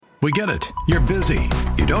We get it. You're busy.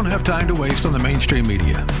 You don't have time to waste on the mainstream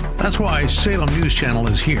media. That's why Salem News Channel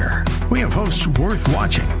is here. We have hosts worth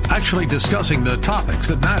watching, actually discussing the topics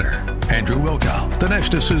that matter. Andrew Wilkow,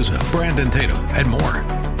 Dinesh D'Souza, Brandon Tatum, and more.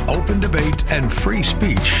 Open debate and free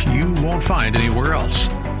speech you won't find anywhere else.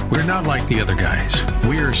 We're not like the other guys.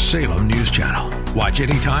 We're Salem News Channel. Watch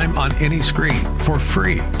anytime on any screen for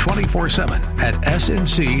free 24/7 at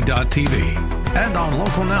snc.tv and on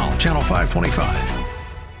Local Now, Channel 525.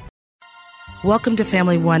 Welcome to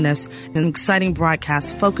Family Oneness, an exciting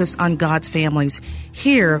broadcast focused on God's families.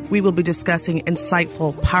 Here, we will be discussing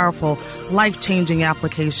insightful, powerful, life-changing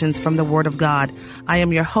applications from the Word of God. I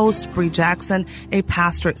am your host, Bree Jackson, a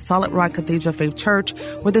pastor at Solid Rock Cathedral Faith Church,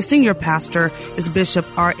 where the senior pastor is Bishop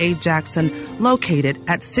R.A. Jackson, located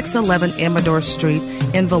at 611 Amador Street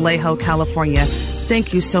in Vallejo, California.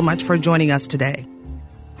 Thank you so much for joining us today.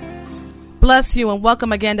 Bless you and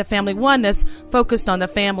welcome again to Family Oneness, focused on the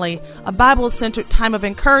family, a Bible-centered time of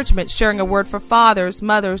encouragement, sharing a word for fathers,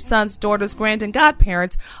 mothers, sons, daughters, grand and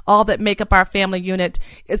godparents, all that make up our family unit.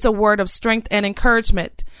 It's a word of strength and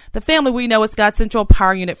encouragement. The family we know is God's central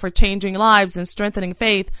power unit for changing lives and strengthening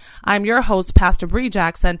faith. I'm your host, Pastor Bree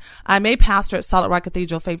Jackson. I'm a pastor at Solid Rock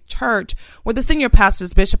Cathedral Faith Church, where the senior pastor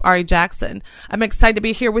is Bishop R.A. Jackson. I'm excited to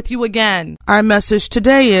be here with you again. Our message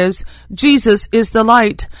today is Jesus is the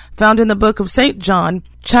Light, found in the book of St. John,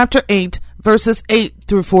 chapter 8, verses 8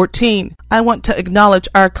 through 14. I want to acknowledge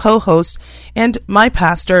our co-host and my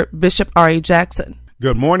pastor, Bishop R.A. Jackson.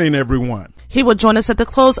 Good morning, everyone. He will join us at the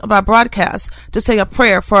close of our broadcast to say a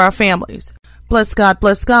prayer for our families. Bless God,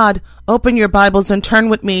 bless God. Open your Bibles and turn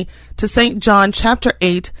with me to St. John chapter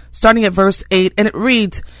 8, starting at verse 8, and it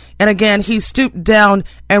reads, "And again he stooped down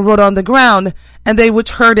and wrote on the ground, and they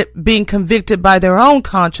which heard it, being convicted by their own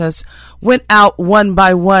conscience, went out one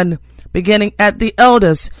by one, beginning at the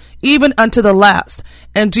eldest, even unto the last.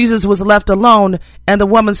 And Jesus was left alone, and the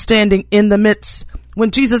woman standing in the midst.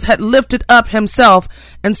 When Jesus had lifted up himself,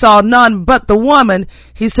 and saw none but the woman,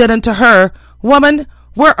 he said unto her, Woman,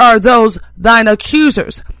 where are those thine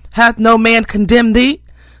accusers? Hath no man condemned thee?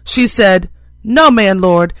 She said, No man,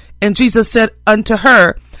 Lord. And Jesus said unto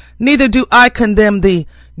her, Neither do I condemn thee.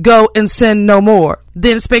 Go and sin no more.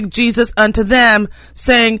 Then spake Jesus unto them,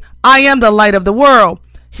 saying, I am the light of the world.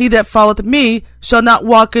 He that followeth me shall not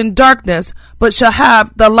walk in darkness, but shall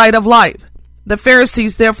have the light of life. The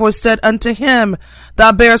Pharisees therefore said unto him,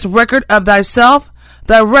 Thou bearest record of thyself,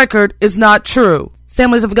 thy record is not true.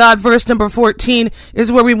 Families of God, verse number 14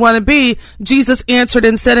 is where we want to be. Jesus answered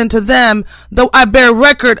and said unto them, Though I bear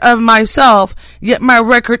record of myself, yet my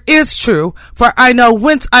record is true, for I know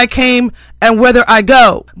whence I came and whither I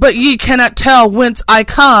go. But ye cannot tell whence I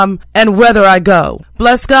come and whither I go.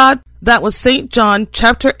 Bless God. That was St. John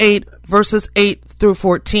chapter 8, verses 8 through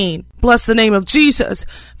 14. Bless the name of Jesus.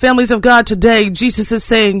 Families of God, today Jesus is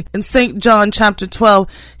saying in St. John chapter 12,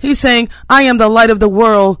 he's saying, I am the light of the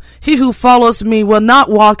world. He who follows me will not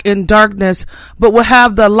walk in darkness, but will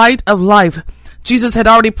have the light of life. Jesus had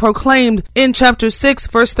already proclaimed in chapter 6,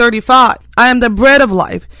 verse 35, I am the bread of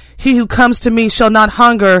life. He who comes to me shall not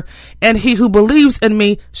hunger, and he who believes in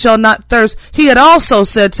me shall not thirst. He had also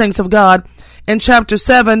said, saints of God, in chapter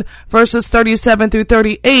 7, verses 37 through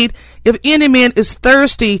 38, If any man is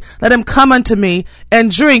thirsty, let him come unto me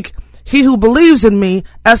and drink. He who believes in me,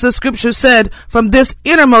 as the scripture said, from this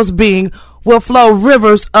innermost being will flow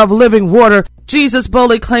rivers of living water. Jesus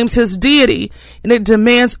boldly claims his deity, and it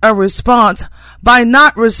demands a response. By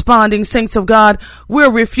not responding, saints of God,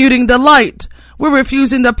 we're refuting the light. We're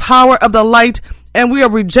refusing the power of the light, and we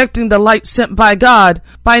are rejecting the light sent by God.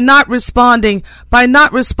 By not responding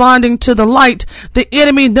to the light, the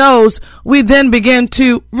enemy knows. We then begin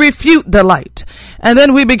to refute the light. And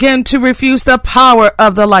then we begin to refuse the power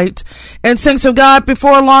of the light. And saints of God,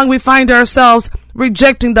 before long we find ourselves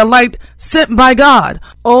rejecting the light sent by God.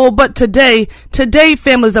 Oh, but today,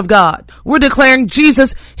 families of God, we're declaring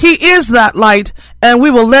Jesus, he is that light, and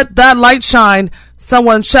we will let that light shine.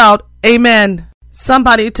 Someone shout, Amen.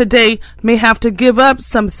 Somebody today may have to give up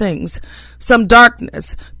some things, some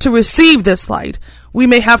darkness, to receive this light. We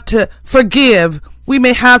may have to forgive. We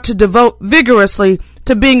may have to devote vigorously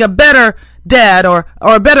to being a better dad or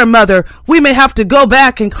a better mother. We may have to go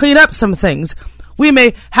back and clean up some things. We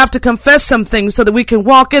may have to confess some things so that we can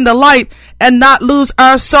walk in the light and not lose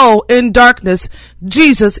our soul in darkness.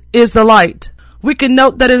 Jesus is the light. We can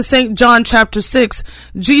note that in St. John chapter 6,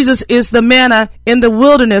 Jesus is the manna in the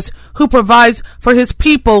wilderness who provides for his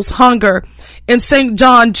people's hunger. In St.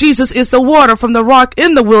 John, Jesus is the water from the rock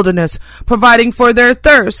in the wilderness, providing for their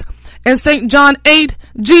thirst. In St. John 8,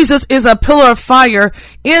 Jesus is a pillar of fire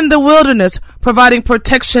in the wilderness, providing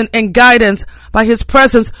protection and guidance by his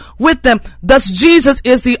presence with them. Thus, Jesus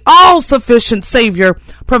is the all-sufficient Savior,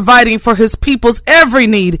 providing for his people's every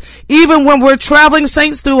need, even when we're traveling,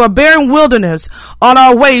 saints, through a barren wilderness on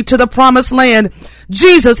our way to the promised land.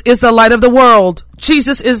 Jesus is the light of the world.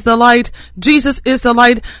 Jesus is the light. Jesus is the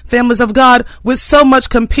light. Families of God, with so much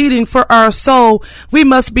competing for our soul, we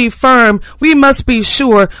must be firm. We must be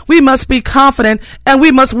sure. We must be confident, and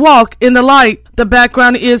we must walk in the light. The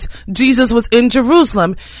background is Jesus was in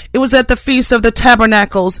Jerusalem. It was at the Feast of the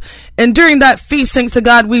Tabernacles. And during that feast, saints of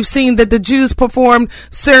God, we've seen that the Jews performed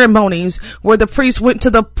ceremonies where the priests went to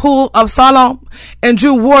the pool of Siloam and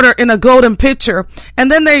drew water in a golden pitcher. And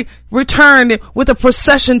then they returned with a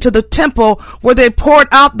procession to the temple where they poured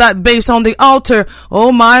out that base on the altar.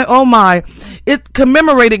 Oh my, oh my. It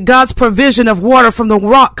commemorated God's provision of water from the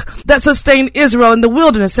rock that sustained Israel in the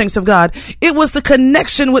wilderness, saints of God. It was the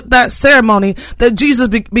connection with that ceremony that Jesus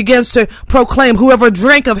begins to proclaim whoever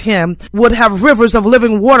drank of him would have rivers of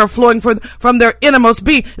living water flowing from their innermost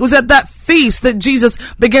being. It was at that feast that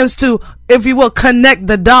Jesus begins to, if you will, connect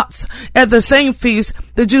the dots. At the same feast,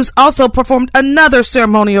 the Jews also performed another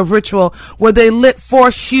ceremony of ritual where they lit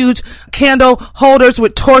 4 huge candle holders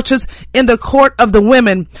with torches in the court of the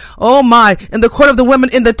women. Oh my, in the court of the women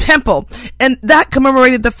in the temple. And that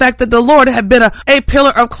commemorated the fact that the Lord had been a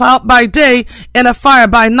pillar of cloud by day and a fire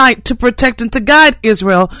by night to protect and to guide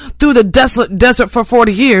Israel through the desolate desert for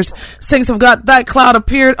 40 years. Saints of God, that cloud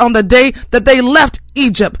appeared on the day that they left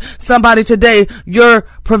Egypt. Somebody today, your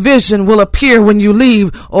provision will appear when you leave.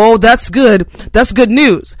 Oh, that's good. That's good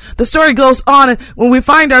news. The story goes on when we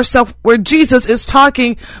find ourselves where Jesus is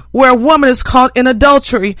talking, where a woman is caught in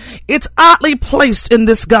adultery. It's oddly placed in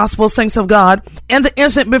this gospel, saints of God. And the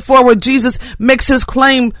incident before where Jesus makes his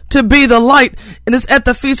claim to be the light, and it's at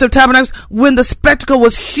the Feast of Tabernacles when the spectacle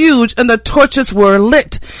was huge and the torches were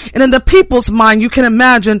lit. And in the people's mind, you can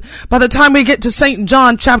imagine, by the time we get to St.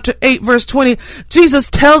 John chapter 8 verse 20, Jesus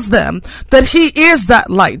tells them that he is that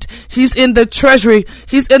light. He's in the treasury.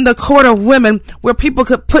 He's in the court of women where people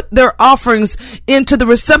could put their offerings into the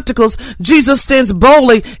receptacles. Jesus stands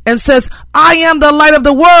boldly and says, I am the light of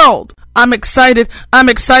the world. I'm excited. I'm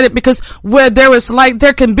excited because where there is light,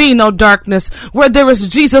 there can be no darkness. Where there is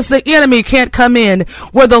Jesus, the enemy can't come in.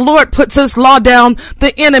 Where the Lord puts his law down,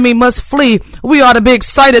 the enemy must flee. We ought to be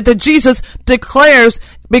excited that Jesus declares,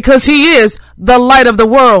 because he is the light of the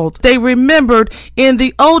world. They remembered in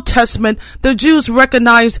the Old Testament, the Jews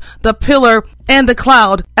recognized the pillar and the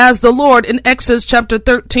cloud as the Lord in Exodus chapter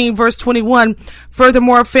 13 verse 21.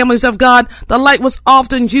 Furthermore, families of God, the light was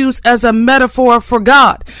often used as a metaphor for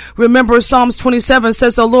God. Remember, Psalms 27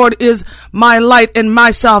 says the Lord is my light and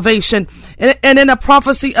my salvation. And in a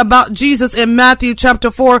prophecy about Jesus in Matthew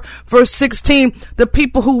chapter 4 verse 16, the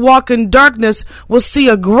people who walk in darkness will see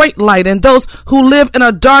a great light, and those who live in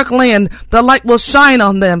a dark land, the light will shine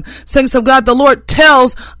on them. Saints of God, the Lord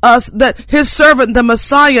tells us that his servant, the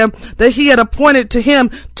Messiah, that he had appointed to him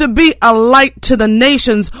to be a light to the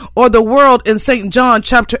nations or the world. In St. John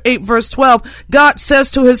chapter 8 verse 12, God says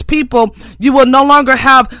to his people, you will no longer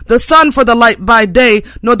have the sun for the light by day,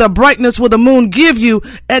 nor the brightness will the moon give you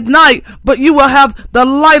at night, but you will have the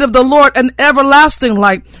light of the Lord, an everlasting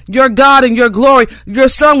light, your God and your glory. Your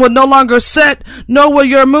sun will no longer set, nor will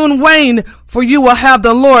your moon wane, for you will have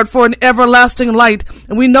the Lord for an everlasting light.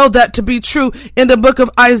 And we know that to be true in the book of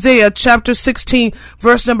Isaiah chapter 16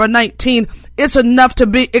 verse number 19. It's enough to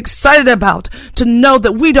be excited about, to know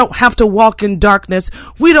that we don't have to walk in darkness.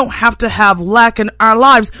 We don't have to have lack in our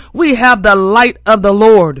lives. We have the light of the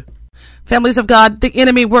Lord. Families of God, the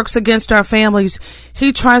enemy works against our families.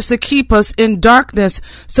 He tries to keep us in darkness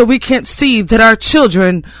so we can't see that our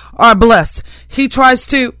children are blessed. He tries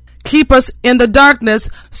to keep us in the darkness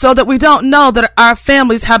so that we don't know that our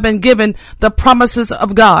families have been given the promises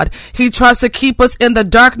of God. He tries to keep us in the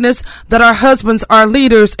darkness that our husbands are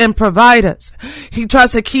leaders and providers. He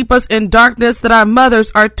tries to keep us in darkness that our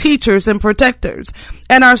mothers are teachers and protectors,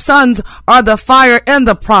 and our sons are the fire and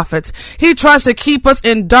the prophets. He tries to keep us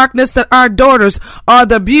in darkness that our daughters are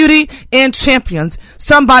the beauty and champions.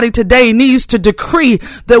 Somebody today needs to decree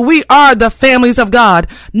that we are the families of God.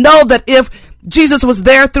 Know that if Jesus was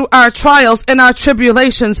there through our trials and our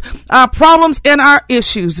tribulations, our problems and our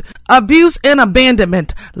issues, abuse and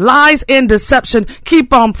abandonment, lies and deception.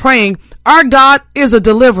 Keep on praying. Our God is a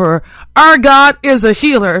deliverer. Our God is a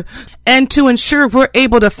healer. And to ensure we're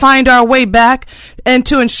able to find our way back, and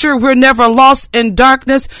to ensure we're never lost in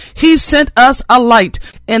darkness, he sent us a light.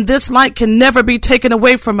 And this light can never be taken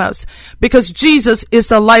away from us, because Jesus is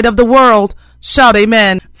the light of the world. Shout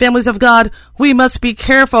amen. Families of God, we must be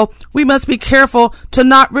careful. We must be careful to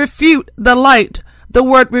not refute the light. The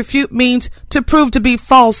word refute means to prove to be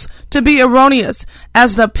false, to be erroneous,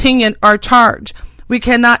 as an opinion or charge. We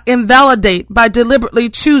cannot invalidate by deliberately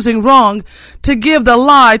choosing wrong, to give the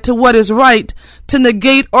lie to what is right, to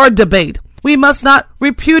negate or debate. We must not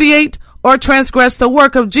repudiate or transgress the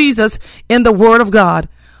work of Jesus in the Word of God.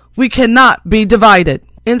 We cannot be divided.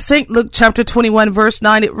 In St. Luke chapter 21 verse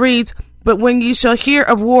 9 it reads, "But when ye shall hear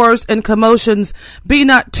of wars and commotions, be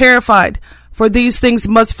not terrified, for these things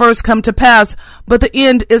must first come to pass, but the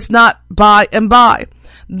end is not by and by.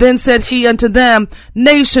 Then said he unto them,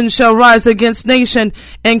 Nation shall rise against nation,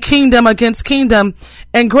 and kingdom against kingdom,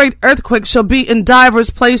 and great earthquakes shall be in divers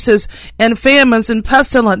places, and famines and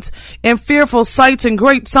pestilence, and fearful sights and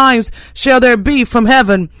great signs shall there be from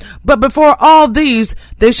heaven. But before all these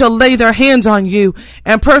they shall lay their hands on you,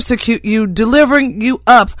 and persecute you, delivering you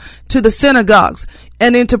up to the synagogues,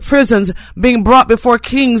 and into prisons, being brought before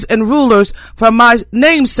kings and rulers for my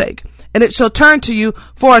name's sake. And it shall turn to you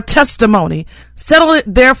for a testimony. Settle it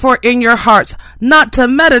therefore in your hearts, not to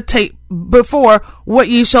meditate before what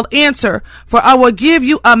ye shall answer. For I will give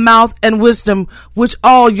you a mouth and wisdom, which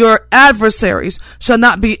all your adversaries shall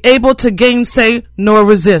not be able to gainsay nor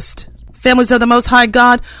resist." Families of the Most High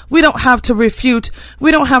God, we don't have to refute.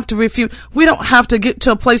 We don't have to get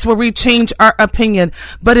to a place where we change our opinion,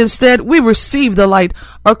 but instead we receive the light.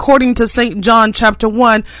 According to St. John chapter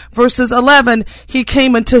 1 verses 11, he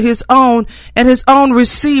came into his own, and his own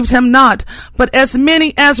received him not. But as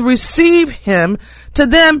many as receive him, to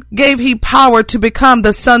them gave he power to become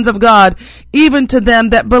the sons of God, even to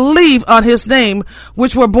them that believe on his name,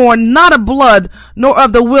 which were born not of blood, nor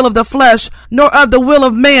of the will of the flesh, nor of the will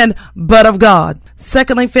of man, but of God.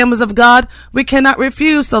 Secondly, families of God, we cannot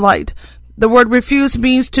refuse the light. The word refuse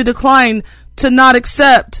means to decline, to not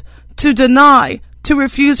accept, to deny, to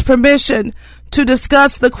refuse permission, to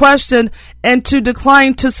discuss the question, and to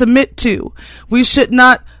decline to submit to. We should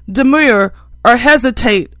not demur or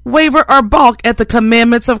hesitate, waver, or balk at the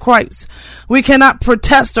commandments of Christ. We cannot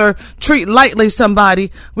protest or treat lightly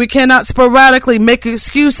somebody. We cannot sporadically make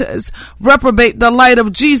excuses, reprobate the light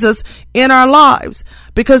of Jesus in our lives.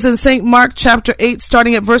 Because in St. Mark chapter 8,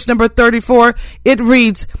 starting at verse number 34, it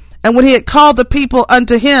reads, "And when he had called the people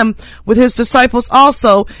unto him with his disciples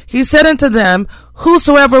also, he said unto them,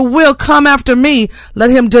 Whosoever will come after me,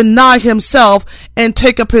 let him deny himself and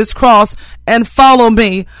take up his cross and follow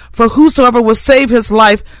me. For whosoever will save his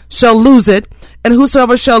life shall lose it, and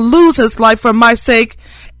whosoever shall lose his life for my sake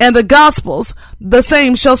and the gospel's, the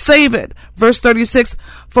same shall save it." Verse 36,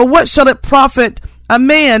 "For what shall it profit a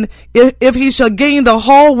man if he shall gain the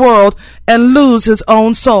whole world and lose his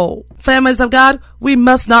own soul?" Families of God, we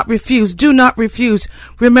must not refuse. Do not refuse.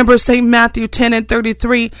 Remember, St. Matthew 10 and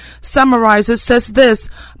 33 summarizes, says this,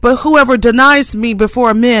 "But whoever denies me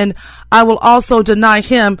before men, I will also deny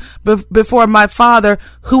him before my Father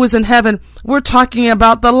who is in heaven." We're talking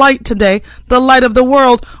about the light today, the light of the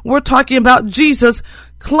world. We're talking about Jesus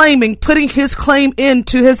putting his claim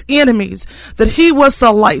into his enemies, that he was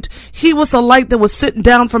the light. He was the light that was sent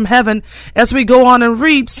down from heaven. As we go on and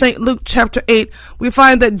read St. Luke chapter 8, we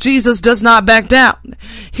find that Jesus does not back down.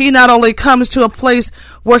 He not only comes to a place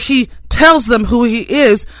where he tells them who he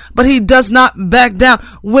is, but he does not back down.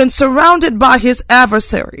 When surrounded by his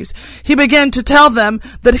adversaries, he began to tell them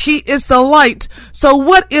that he is the light. So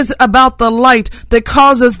what is about the light that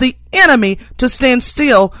causes the enemy to stand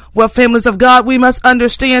still? Well, families of God, we must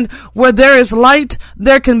understand, where there is light,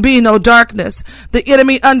 there can be no darkness. The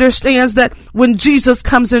enemy understands that when Jesus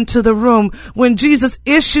comes into the room, when Jesus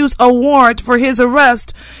issues a warrant for his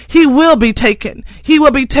arrest, he will be taken. He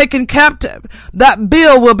will be taken captive. That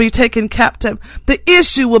bill will be taken captive. The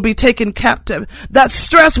issue will be taken captive. That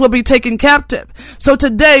stress will be taken captive. So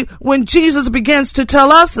today, when Jesus begins to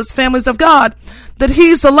tell us as families of God that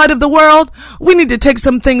he's the light of the world, we need to take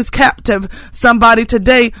some things captive. Somebody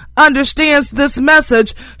today understands this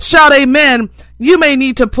message. Shout amen. You may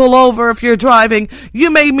need to pull over if you're driving. You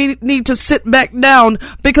may need to sit back down,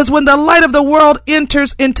 because when the light of the world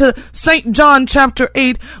enters into St. John chapter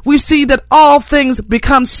 8, we see that all things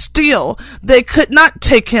become still. They could not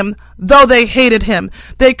take him, though they hated him.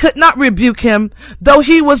 They could not rebuke him, though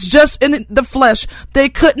he was just in the flesh. They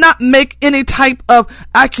could not make any type of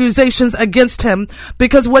accusations against him,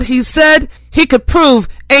 because what he said, he could prove.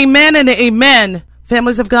 Amen and amen.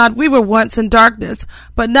 Families of God, we were once in darkness,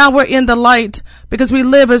 but now we're in the light, because we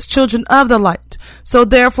live as children of the light. So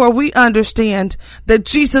therefore we understand that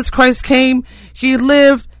Jesus Christ came, he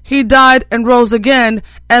lived, he died, and rose again,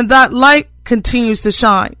 and that light continues to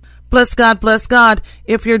shine. Bless God, bless God.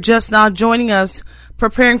 If you're just now joining us,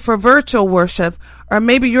 preparing for virtual worship, or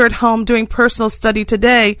maybe you're at home doing personal study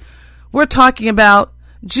today, we're talking about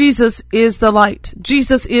Jesus is the light.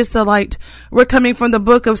 Jesus is the light. We're coming from the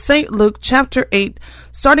book of St. Luke, chapter 8,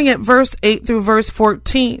 starting at verse 8 through verse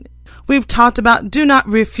 14. We've talked about do not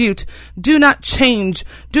refute, do not change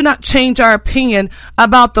our opinion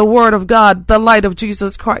about the Word of God, the light of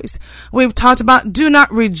Jesus Christ. We've talked about do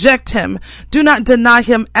not reject Him, do not deny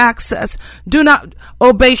Him access, do not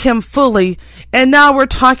obey Him fully. And now we're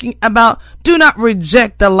talking about do not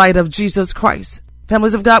reject the light of Jesus Christ.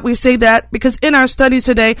 Families of God, we say that because in our studies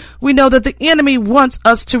today, we know that the enemy wants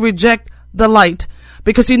us to reject the light,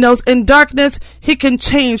 because he knows in darkness, he can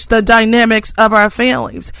change the dynamics of our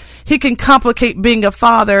families. He can complicate being a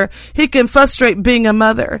father. He can frustrate being a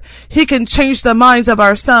mother. He can change the minds of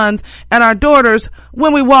our sons and our daughters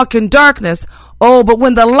when we walk in darkness. Oh, but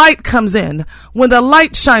when the light comes in, when the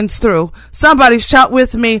light shines through, somebody shout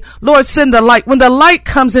with me, Lord, send the light. When the light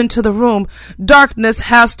comes into the room, darkness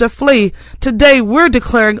has to flee. Today, we're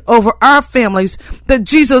declaring over our families that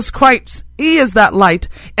Jesus Christ, He is that light,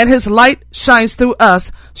 and His light shines through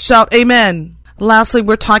us. Shout amen. Lastly,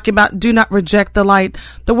 we're talking about do not reject the light.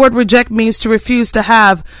 The word reject means to refuse to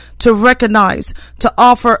have, to recognize, to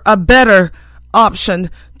offer a better option,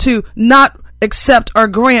 to not accept or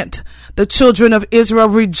grant. The children of Israel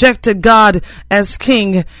rejected God as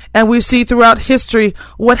king, and we see throughout history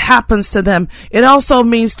what happens to them. It also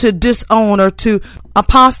means to disown or to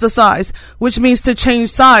apostatize, which means to change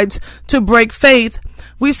sides, to break faith.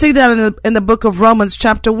 We see that in the book of Romans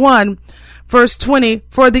chapter 1, verse 20,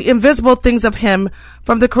 for the invisible things of Him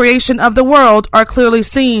from the creation of the world are clearly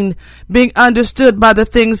seen, being understood by the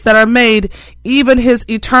things that are made, even His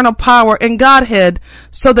eternal power and Godhead,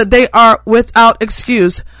 so that they are without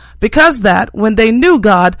excuse. Because that, when they knew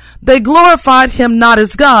God, they glorified Him not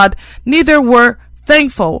as God, neither were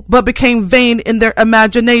thankful, but became vain in their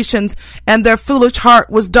imaginations, and their foolish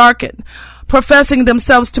heart was darkened. Professing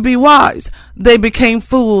themselves to be wise, they became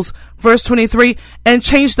fools. Verse 23, and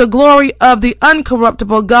changed the glory of the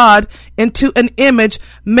uncorruptible God into an image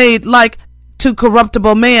made like to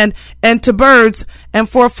corruptible man, and to birds, and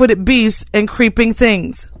four-footed beasts, and creeping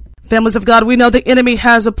things. Families of God, we know the enemy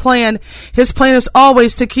has a plan. His plan is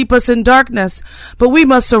always to keep us in darkness, but we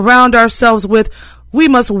must surround ourselves with, we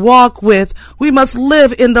must walk with, we must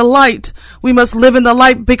live in the light. We must live in the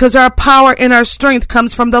light because our power and our strength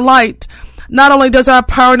comes from the light. Not only does our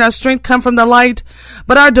power and our strength come from the light,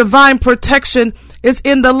 but our divine protection is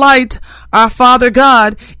in the light. Our Father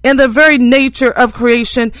God, in the very nature of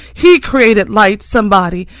creation, He created light,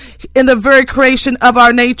 somebody. In the very creation of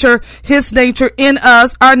our nature, His nature in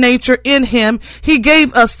us, our nature in Him, He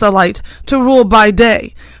gave us the light to rule by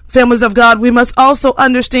day. Families of God, we must also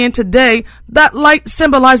understand today that light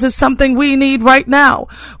symbolizes something we need right now,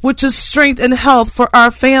 which is strength and health for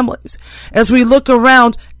our families. As we look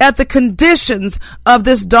around at the conditions of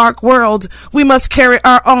this dark world, we must carry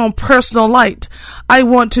our own personal light. I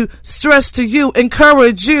want to stress to you,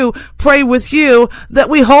 encourage you, pray with you that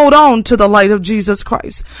we hold on to the light of Jesus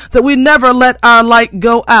Christ, that we never let our light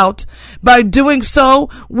go out. By doing so,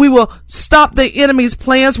 we will stop the enemy's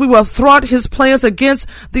plans. We will thwart his plans against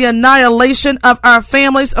the annihilation of our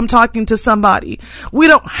families. I'm talking to somebody. We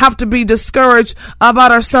don't have to be discouraged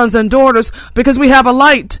about our sons and daughters because we have a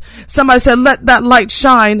light. Somebody said, let that light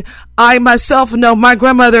shine. I myself know my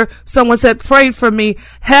grandmother, someone said, prayed for me,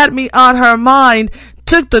 had me on her mind,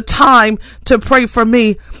 took the time to pray for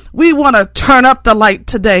me. We want to turn up the light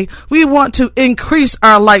today. We want to increase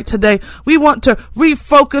our light today. We want to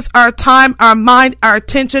refocus our time, our mind, our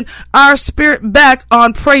attention, our spirit back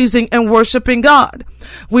on praising and worshiping God.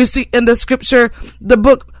 We see in the scripture, the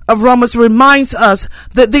book of Romans reminds us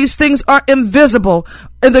that these things are invisible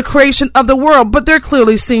in the creation of the world, but they're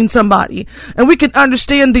clearly seen, somebody. And we can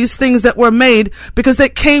understand these things that were made because they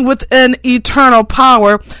came with an eternal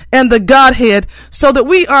power and the Godhead, so that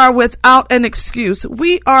we are without an excuse.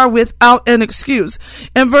 We are without an excuse.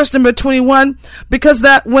 In verse number 21, because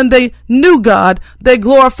that when they knew God, they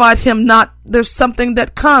glorified Him not. There's something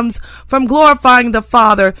that comes from glorifying the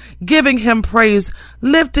Father, giving Him praise,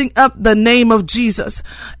 lifting up the name of Jesus.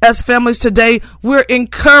 As families today, we're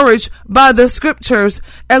encouraged by the scriptures,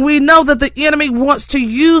 and we know that the enemy wants to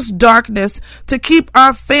use darkness to keep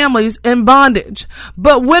our families in bondage.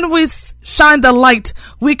 But when we shine the light,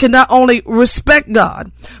 we can not only respect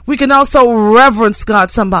God, we can also reverence God,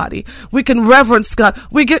 somebody. We can reverence God.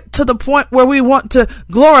 We get to the point where we want to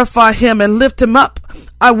glorify Him and lift Him up.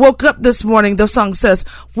 I woke up this morning, the song says,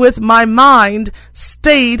 with my mind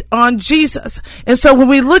stayed on Jesus. And so when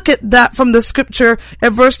we look at that from the scripture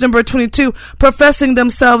at verse number 22, professing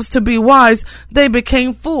themselves to be wise, they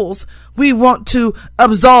became fools. we want to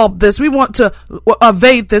absolve this. We want to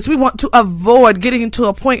evade this. We want to avoid getting to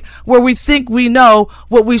a point where we think we know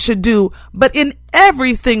what we should do. But in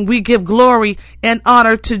everything, we give glory and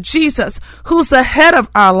honor to Jesus, who's the head of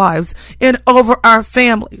our lives and over our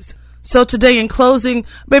families. So today, in closing,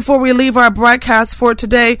 before we leave our broadcast for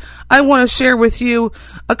today, I want to share with you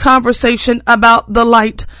a conversation about the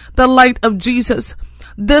light of Jesus.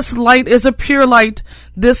 This light is a pure light.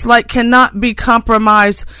 This light cannot be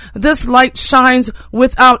compromised. This light shines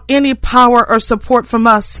without any power or support from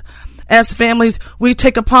us. As families, we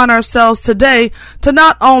take upon ourselves today to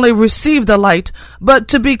not only receive the light, but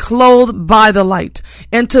to be clothed by the light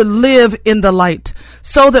and to live in the light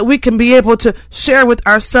so that we can be able to share with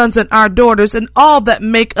our sons and our daughters and all that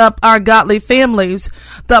make up our godly families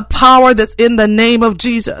the power that's in the name of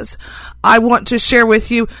Jesus. I want to share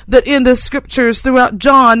with you that in the scriptures throughout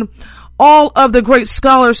John, all of the great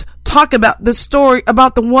scholars talk about the story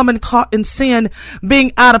about the woman caught in sin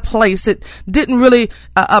being out of place. It didn't really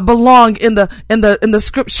belong in the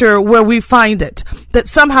scripture where we find it. That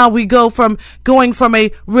somehow we going from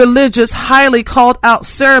a religious, highly called out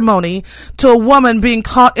ceremony to a woman being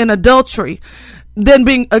caught in adultery, then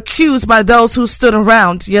being accused by those who stood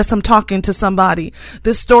around. Yes, I'm talking to somebody.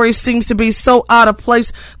 This story seems to be so out of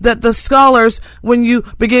place that the scholars, when you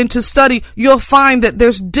begin to study, you'll find that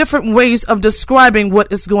there's different ways of describing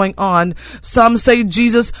what is going on. Some say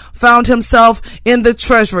Jesus found himself in the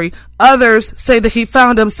treasury. Others say that he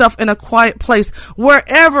found himself in a quiet place.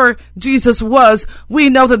 Wherever Jesus was, we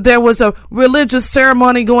know that there was a religious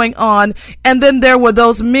ceremony going on, and then there were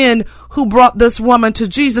those men who brought this woman to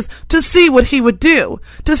Jesus to see what he would do,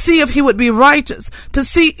 to see if he would be righteous, to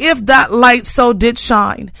see if that light so did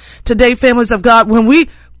shine. Today, families of God, when we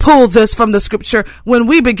pull this from the scripture, when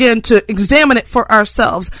we begin to examine it for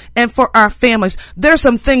ourselves and for our families, there's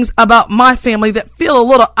some things about my family that feel a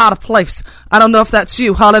little out of place. I don't know if that's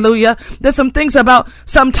you. Hallelujah. There's some things about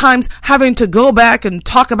sometimes having to go back and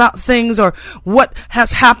talk about things or what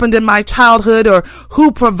has happened in my childhood or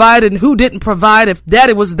who provided and who didn't provide, if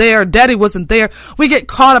daddy was there, daddy wasn't there. We get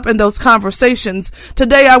caught up in those conversations.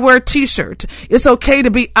 Today I wear a t-shirt. It's okay to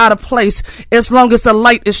be out of place as long as the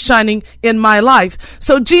light is shining in my life.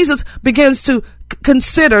 So Jesus begins to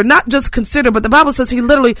consider, not just consider, but the Bible says he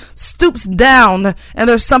literally stoops down, and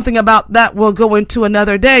there's something about that we'll go into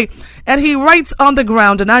another day. And he writes on the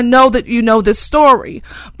ground, and I know that you know this story,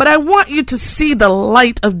 but I want you to see the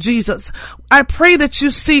light of Jesus. I pray that you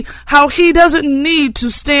see how he doesn't need to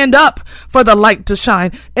stand up for the light to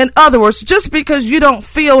shine. In other words, just because you don't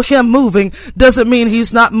feel him moving doesn't mean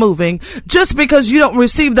he's not moving. Just because you don't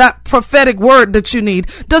receive that prophetic word that you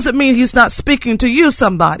need doesn't mean he's not speaking to you,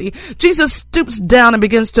 somebody. Jesus stoops down and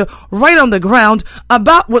begins to write on the ground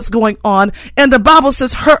about what's going on. And the Bible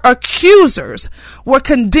says her accusers were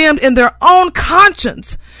condemned in their own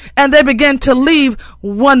conscience, and they began to leave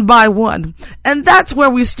one by one. And that's where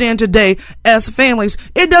we stand today as families.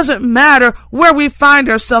 It doesn't matter where we find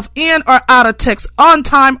ourselves, in or out of text, on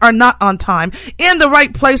time or not on time, in the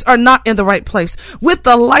right place or not in the right place. With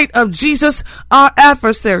the light of Jesus, our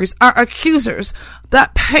adversaries, our accusers,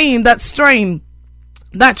 that pain, that strain,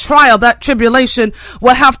 that trial, that tribulation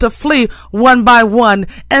will have to flee one by one.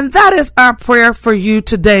 And that is our prayer for you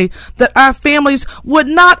today, that our families would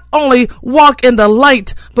not only walk in the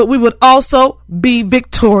light, but we would also be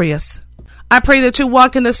victorious. I pray that you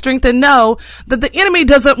walk in the strength and know that the enemy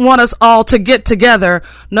doesn't want us all to get together.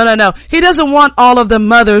 No. He doesn't want all of the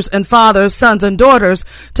mothers and fathers, sons and daughters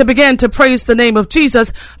to begin to praise the name of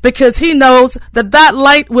Jesus, because he knows that that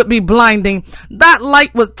light would be blinding. That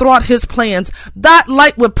light would thwart his plans. That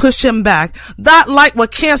light would push him back. That light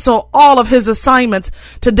would cancel all of his assignments.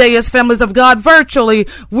 Today, as families of God, virtually,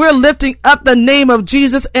 we're lifting up the name of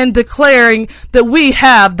Jesus and declaring that we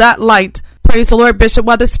have that light. Praise the Lord, Bishop.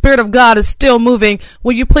 While the Spirit of God is still moving,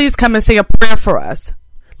 will you please come and say a prayer for us?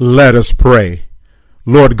 Let us pray.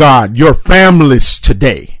 Lord God, your families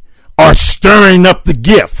today are stirring up the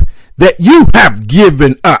gift that you have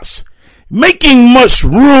given us, making much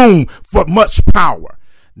room for much power.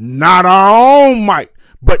 Not our own might,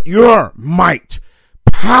 but your might,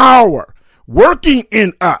 power working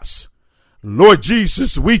in us. Lord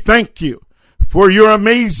Jesus, we thank you for your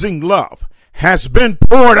amazing love has been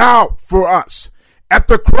poured out for us at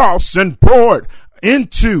the cross and poured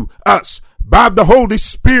into us by the Holy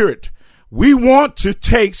Spirit. We want to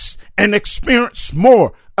taste and experience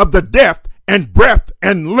more of the depth and breadth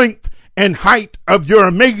and length and height of your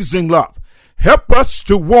amazing love. Help us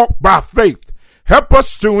to walk by faith. Help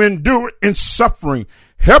us to endure in suffering.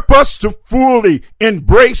 Help us to fully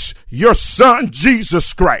embrace your Son,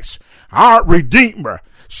 Jesus Christ, our Redeemer,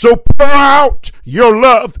 So pour out your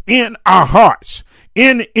love in our hearts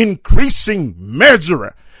in increasing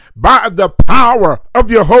measure by the power of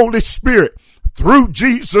your Holy Spirit through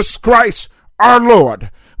Jesus Christ our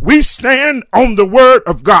Lord. We stand on the word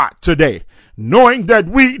of God today, knowing that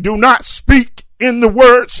we do not speak in the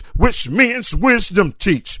words which men's wisdom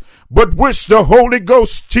teach, but which the Holy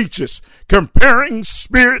Ghost teaches, comparing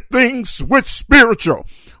spirit things with spiritual.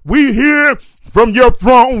 We hear from your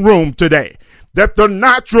throne room today that the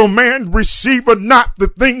natural man receiveth not the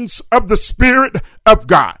things of the Spirit of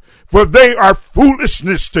God, for they are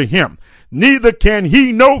foolishness to him, neither can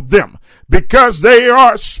he know them, because they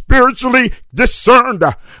are spiritually discerned.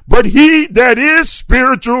 But he that is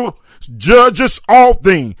spiritual judges all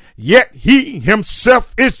things, yet he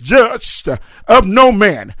himself is judged of no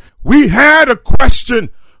man. We had a question,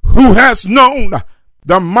 who has known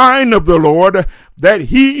the mind of the Lord, that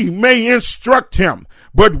he may instruct him?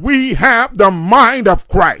 But we have the mind of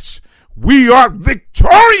Christ. We are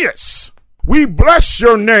victorious. We bless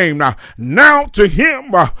your name now to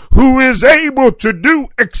him who is able to do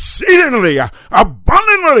exceedingly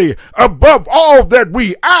abundantly above all that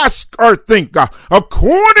we ask or think,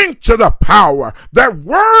 according to the power that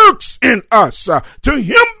works in us. To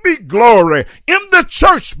him be glory in the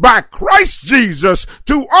church by Christ Jesus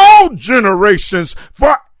to all generations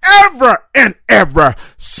forever and ever.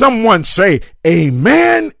 Someone say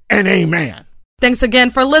amen and amen. Thanks again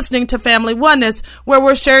for listening to Family Oneness, where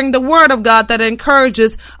we're sharing the word of God that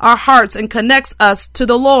encourages our hearts and connects us to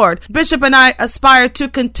the Lord. Bishop and I aspire to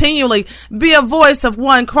continually be a voice of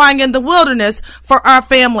one crying in the wilderness for our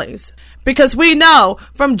families. Because we know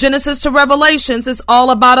from Genesis to Revelations it's all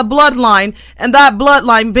about a bloodline, and that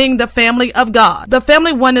bloodline being the family of God. The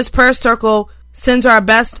Family Oneness Prayer Circle sends our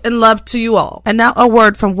best and love to you all. And now a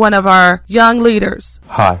word from one of our young leaders.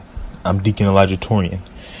 Hi, I'm Deacon Elijah Torian.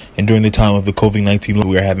 And during the time of the COVID-19,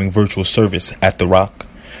 we are having virtual service at The Rock.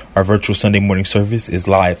 Our virtual Sunday morning service is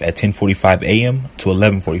live at 10:45 a.m. to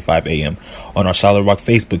 11:45 a.m. on our Solid Rock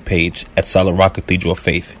Facebook page at Solid Rock Cathedral of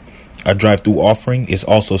Faith. Our drive-through offering is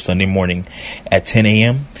also Sunday morning at 10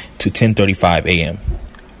 a.m. to 10:35 a.m.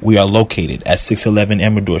 We are located at 611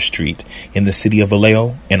 Amador Street in the city of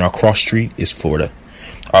Vallejo, and our cross street is Florida.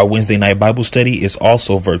 Our Wednesday night Bible study is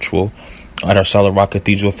also virtual at our Solid Rock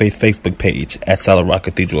Cathedral of Faith Facebook page at Solid Rock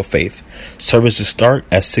Cathedral of Faith. Services start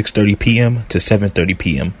at 6:30 p.m. to 7:30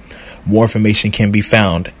 p.m. More information can be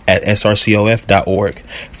found at srcof.org.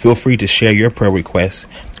 Feel free to share your prayer requests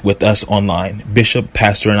with us online. Bishop,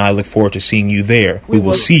 Pastor, and I look forward to seeing you there. We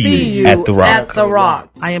will see you at The Rock. At The Rock.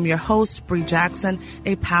 I am your host, Bree Jackson,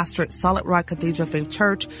 a pastor at Solid Rock Cathedral of Faith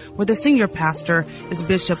Church, where the senior pastor is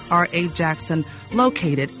Bishop R.A. Jackson,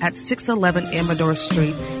 located at 611 Amador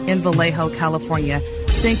Street in Vallejo, California.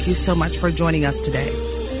 Thank you so much for joining us today.